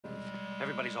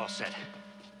Everybody's all set.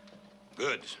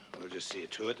 Good. We'll just see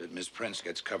to it that Miss Prince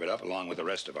gets covered up along with the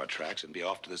rest of our tracks and be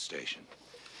off to the station.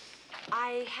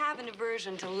 I have an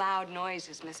aversion to loud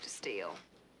noises, Mr. Steele.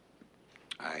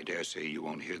 I dare say you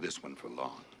won't hear this one for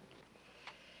long.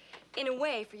 In a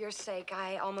way, for your sake,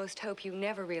 I almost hope you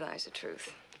never realize the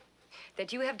truth.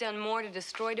 That you have done more to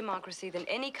destroy democracy than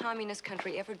any communist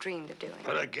country ever dreamed of doing.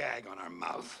 Put a gag on our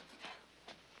mouth.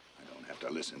 I don't have to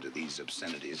listen to these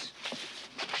obscenities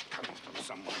coming from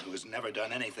someone who has never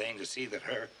done anything to see that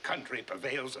her country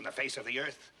prevails on the face of the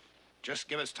earth. Just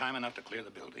give us time enough to clear the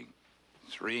building.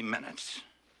 3 minutes.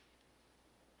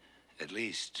 At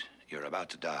least you're about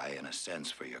to die in a sense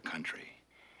for your country.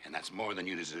 And that's more than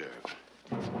you deserve.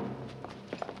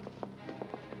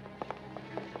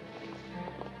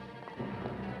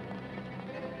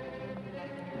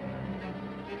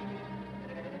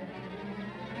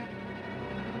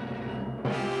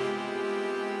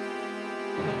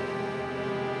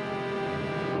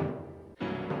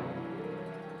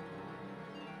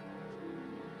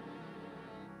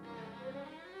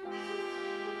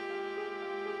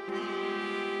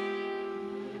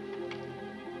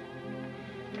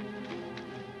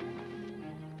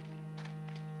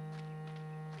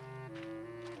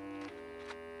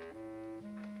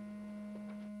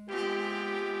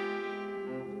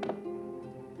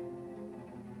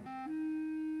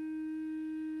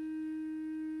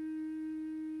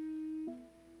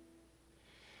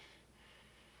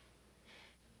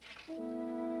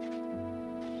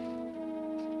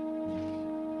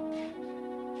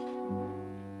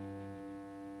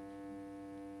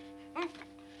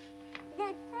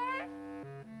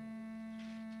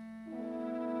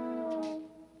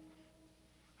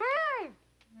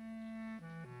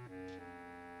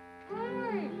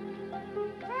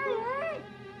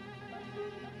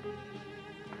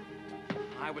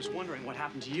 I was wondering what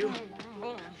happened to you.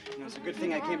 It's a good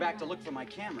thing I came back to look for my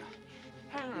camera.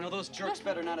 Those jerks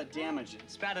better not have damaged it.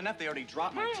 It's bad enough they already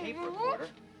dropped my tape recorder.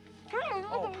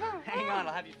 Oh, hang on,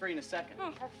 I'll have you free in a second.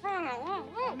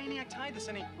 Oh, maniac, tie this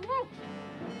any...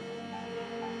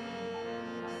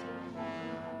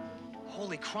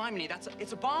 Holy criminy,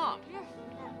 it's a bomb.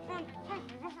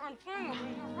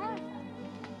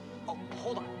 Oh,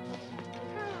 hold on.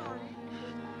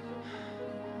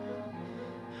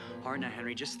 All right, now,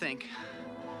 Henry, just think.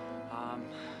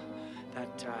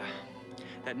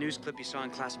 That news clip you saw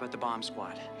in class about the bomb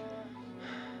squad.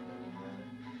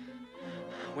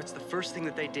 What's the first thing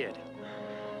that they did?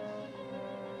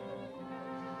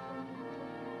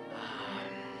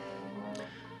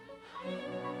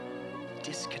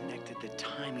 Disconnected the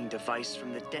timing device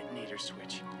from the detonator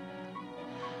switch.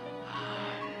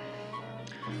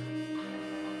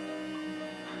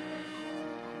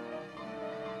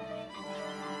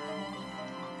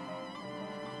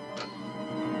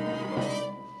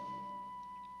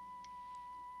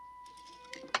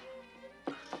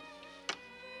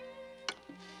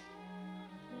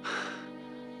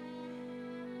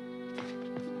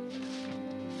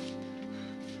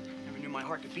 My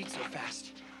heart could beat so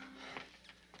fast.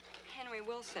 Henry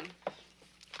Wilson,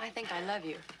 I think I love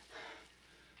you.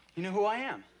 You know who I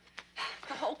am?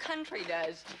 The whole country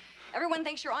does. Everyone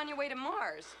thinks you're on your way to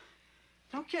Mars.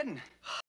 No kidding.